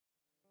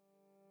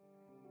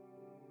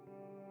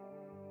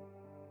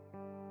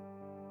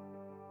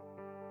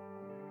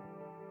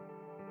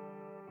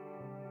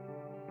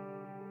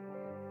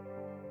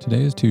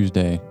Today is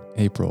Tuesday,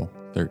 April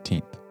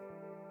 13th.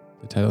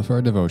 The title for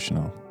our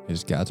devotional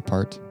is God's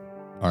Part,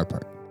 Our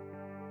Part.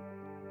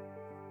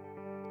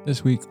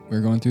 This week,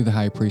 we're going through the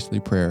high priestly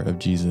prayer of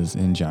Jesus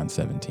in John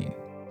 17.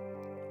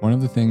 One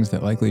of the things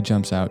that likely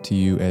jumps out to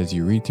you as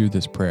you read through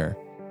this prayer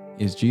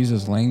is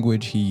Jesus'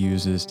 language he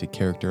uses to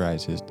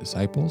characterize his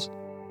disciples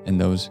and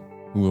those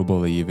who will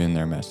believe in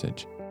their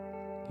message.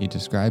 He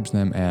describes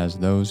them as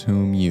those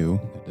whom you,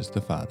 that is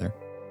the Father,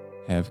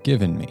 have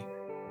given me.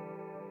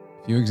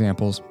 A few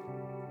examples.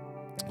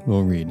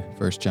 We'll read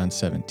 1 John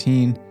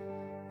 17,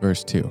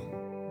 verses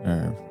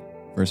 1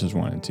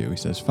 and 2. He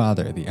says,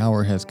 "Father, the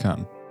hour has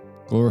come.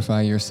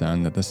 Glorify your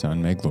Son, that the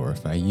Son may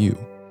glorify you,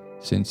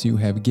 since you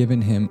have given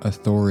him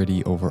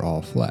authority over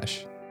all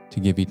flesh,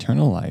 to give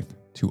eternal life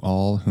to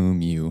all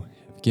whom you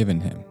have given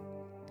him."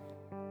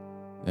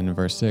 Then in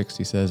verse 6,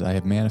 he says, "I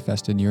have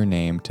manifested your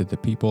name to the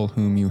people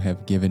whom you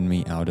have given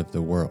me out of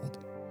the world.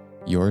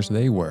 Yours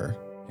they were,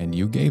 and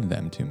you gave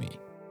them to me."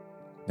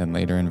 Then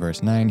later in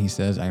verse 9, he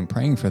says, "I am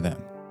praying for them.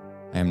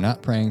 I am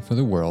not praying for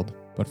the world,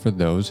 but for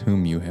those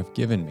whom you have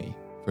given me,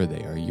 for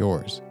they are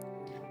yours.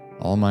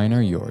 All mine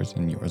are yours,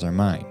 and yours are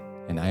mine,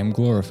 and I am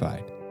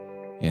glorified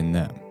in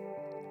them."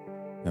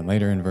 Then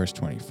later in verse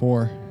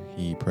 24,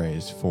 he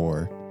prays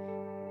for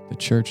the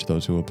church,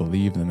 those who will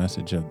believe the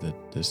message of the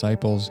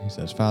disciples. He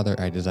says, "Father,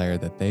 I desire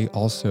that they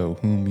also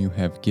whom you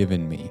have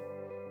given me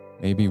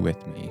may be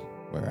with me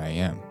where I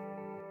am."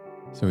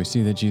 So we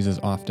see that Jesus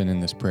often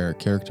in this prayer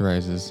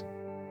characterizes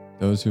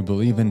those who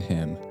believe in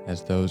him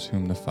as those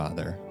whom the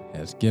Father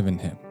has given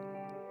him.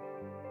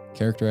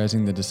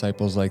 Characterizing the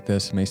disciples like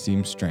this may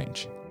seem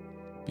strange,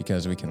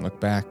 because we can look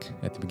back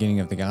at the beginning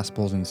of the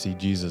Gospels and see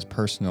Jesus'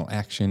 personal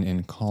action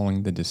in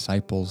calling the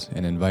disciples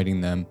and inviting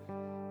them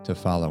to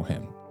follow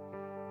him.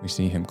 We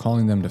see him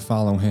calling them to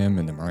follow him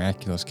in the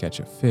miraculous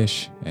catch of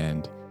fish,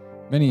 and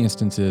many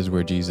instances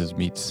where Jesus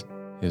meets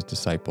his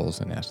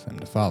disciples and asks them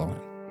to follow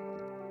him.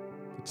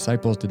 The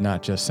disciples did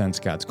not just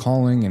sense God's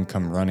calling and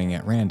come running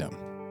at random.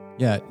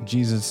 Yet,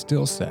 Jesus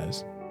still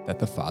says that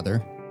the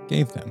Father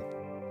gave them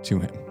to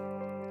him.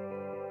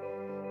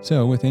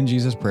 So, within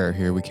Jesus' prayer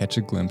here, we catch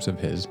a glimpse of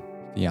his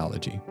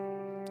theology.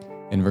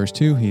 In verse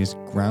 2, he is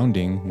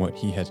grounding what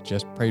he has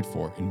just prayed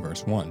for in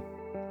verse 1.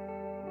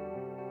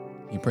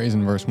 He prays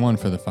in verse 1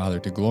 for the Father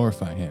to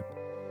glorify him,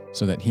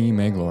 so that he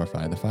may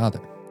glorify the Father.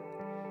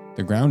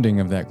 The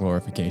grounding of that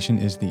glorification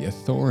is the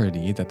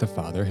authority that the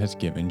Father has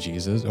given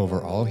Jesus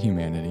over all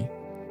humanity,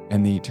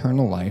 and the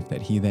eternal life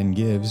that he then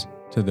gives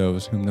to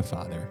those whom the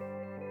Father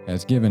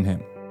has given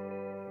him.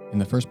 In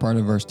the first part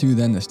of verse 2,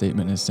 then, the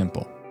statement is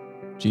simple.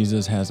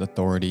 Jesus has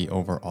authority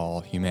over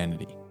all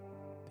humanity.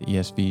 The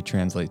ESV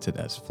translates it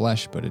as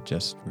flesh, but it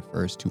just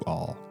refers to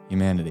all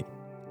humanity.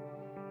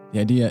 The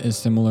idea is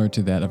similar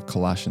to that of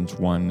Colossians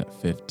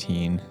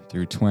 1:15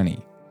 through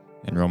 20,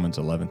 and Romans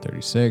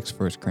 11:36,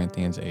 1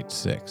 Corinthians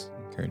 8:6.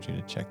 I encourage you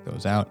to check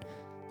those out,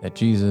 that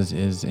Jesus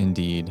is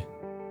indeed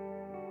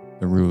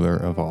the ruler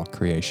of all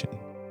creation.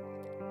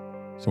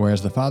 So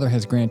whereas the Father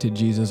has granted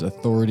Jesus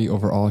authority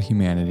over all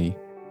humanity,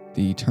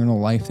 the eternal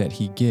life that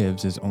he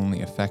gives is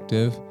only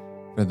effective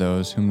for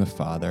those whom the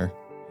Father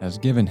has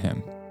given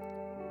him.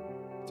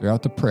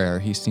 Throughout the prayer,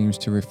 he seems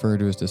to refer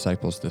to his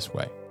disciples this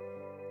way.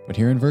 But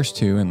here in verse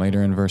 2 and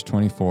later in verse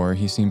 24,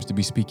 he seems to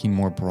be speaking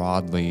more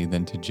broadly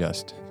than to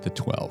just the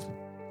 12,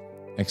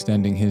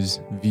 extending his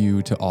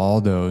view to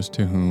all those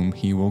to whom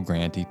he will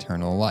grant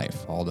eternal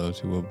life, all those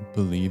who will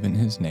believe in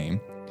his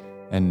name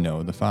and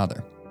know the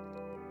Father.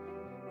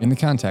 In the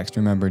context,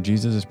 remember,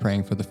 Jesus is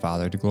praying for the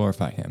Father to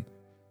glorify him.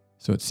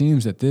 So it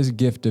seems that this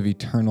gift of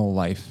eternal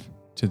life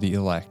to the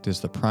elect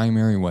is the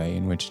primary way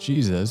in which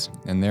Jesus,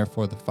 and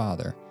therefore the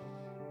Father,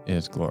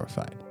 is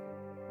glorified.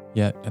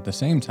 Yet, at the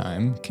same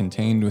time,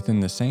 contained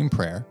within the same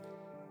prayer,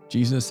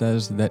 Jesus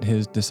says that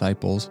his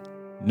disciples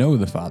know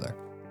the Father.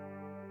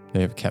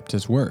 They have kept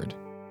his word.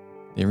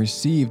 They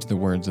received the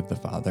words of the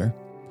Father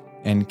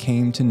and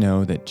came to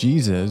know that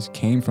Jesus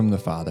came from the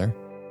Father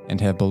and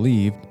have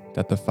believed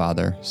that the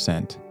Father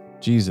sent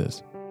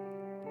Jesus.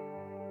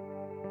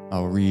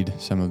 I'll read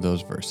some of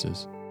those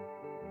verses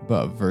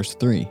above. Verse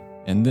 3,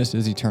 "And this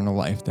is eternal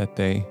life, that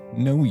they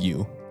know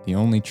you, the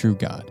only true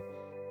God,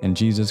 and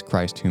Jesus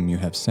Christ whom you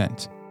have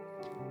sent."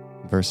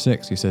 Verse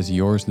 6, he says,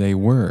 "Yours they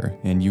were,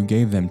 and you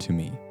gave them to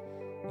me,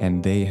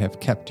 and they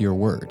have kept your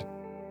word."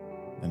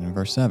 And in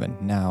verse 7,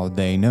 "Now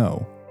they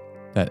know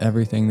that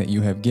everything that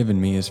you have given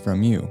me is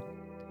from you.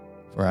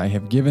 For I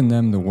have given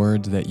them the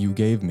words that you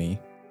gave me,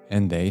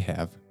 and they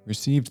have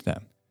received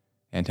them,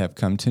 and have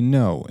come to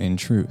know in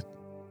truth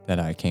that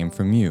I came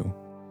from you,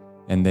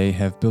 and they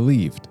have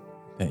believed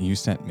that you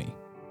sent me."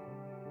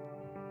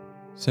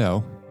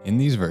 So, in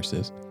these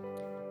verses,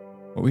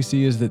 what we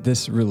see is that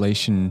this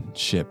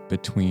relationship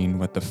between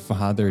what the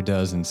Father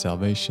does in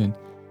salvation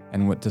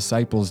and what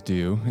disciples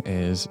do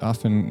is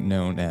often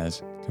known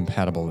as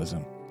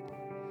compatibilism.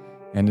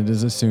 And it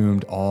is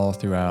assumed all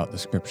throughout the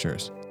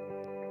scriptures,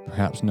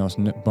 perhaps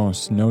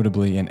most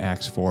notably in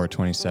Acts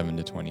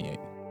 4:27-28,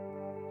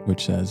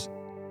 which says,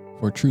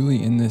 "For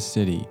truly in this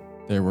city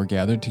There were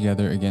gathered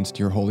together against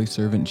your holy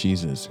servant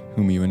Jesus,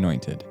 whom you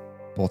anointed,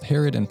 both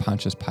Herod and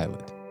Pontius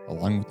Pilate,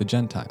 along with the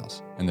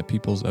Gentiles and the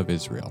peoples of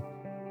Israel,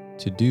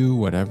 to do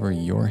whatever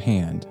your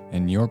hand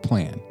and your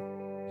plan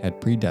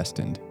had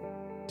predestined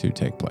to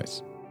take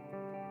place.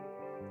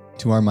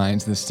 To our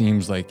minds, this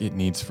seems like it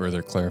needs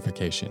further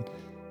clarification,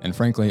 and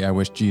frankly, I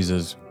wish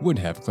Jesus would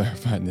have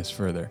clarified this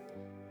further.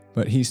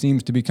 But he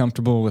seems to be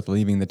comfortable with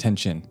leaving the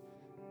tension,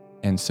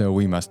 and so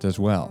we must as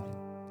well.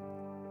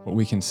 What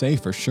we can say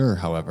for sure,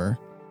 however,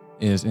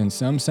 is in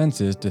some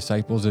senses,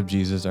 disciples of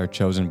Jesus are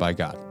chosen by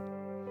God,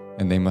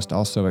 and they must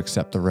also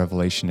accept the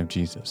revelation of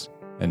Jesus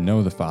and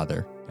know the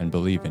Father and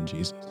believe in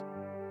Jesus.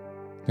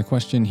 The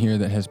question here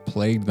that has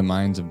plagued the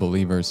minds of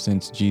believers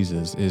since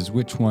Jesus is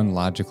which one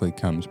logically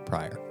comes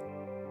prior.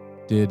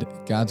 Did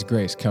God's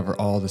grace cover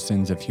all the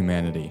sins of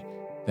humanity?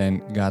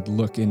 Then God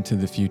look into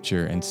the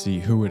future and see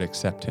who would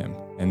accept him,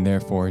 and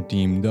therefore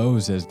deem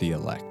those as the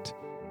elect,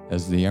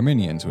 as the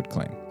Arminians would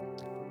claim.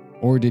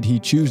 Or did he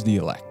choose the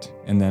elect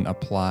and then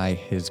apply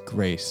his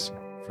grace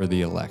for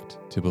the elect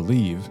to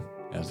believe,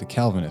 as the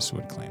Calvinists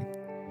would claim?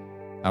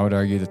 I would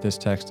argue that this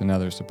text and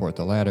others support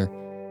the latter,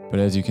 but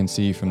as you can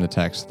see from the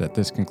text that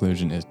this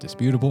conclusion is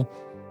disputable,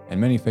 and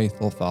many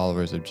faithful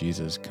followers of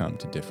Jesus come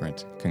to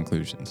different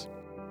conclusions.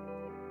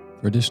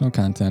 For additional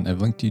content,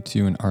 I've linked you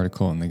to an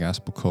article in the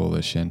Gospel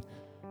Coalition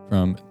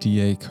from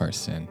D.A.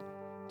 Carson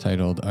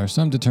titled, "Are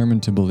Some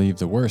Determined to Believe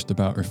the Worst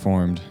About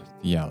Reformed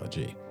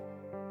Theology?"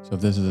 So if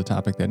this is a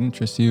topic that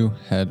interests you,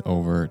 head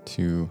over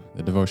to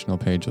the devotional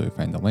page where you'll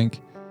find the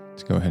link.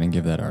 Let's go ahead and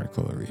give that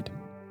article a read.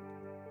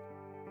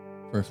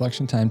 For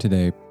reflection time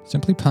today,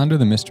 simply ponder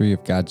the mystery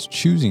of God's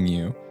choosing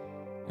you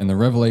and the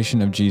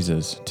revelation of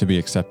Jesus to be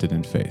accepted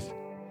in faith.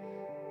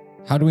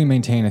 How do we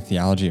maintain a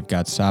theology of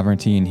God's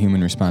sovereignty and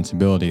human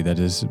responsibility that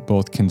is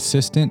both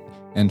consistent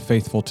and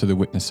faithful to the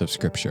witness of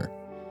Scripture?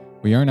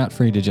 We are not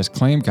free to just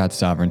claim God's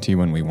sovereignty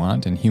when we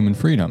want and human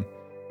freedom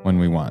when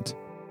we want.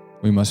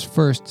 We must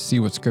first see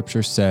what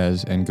Scripture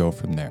says and go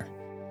from there.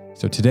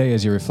 So today,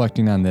 as you're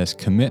reflecting on this,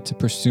 commit to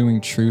pursuing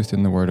truth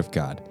in the Word of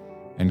God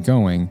and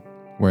going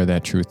where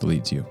that truth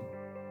leads you.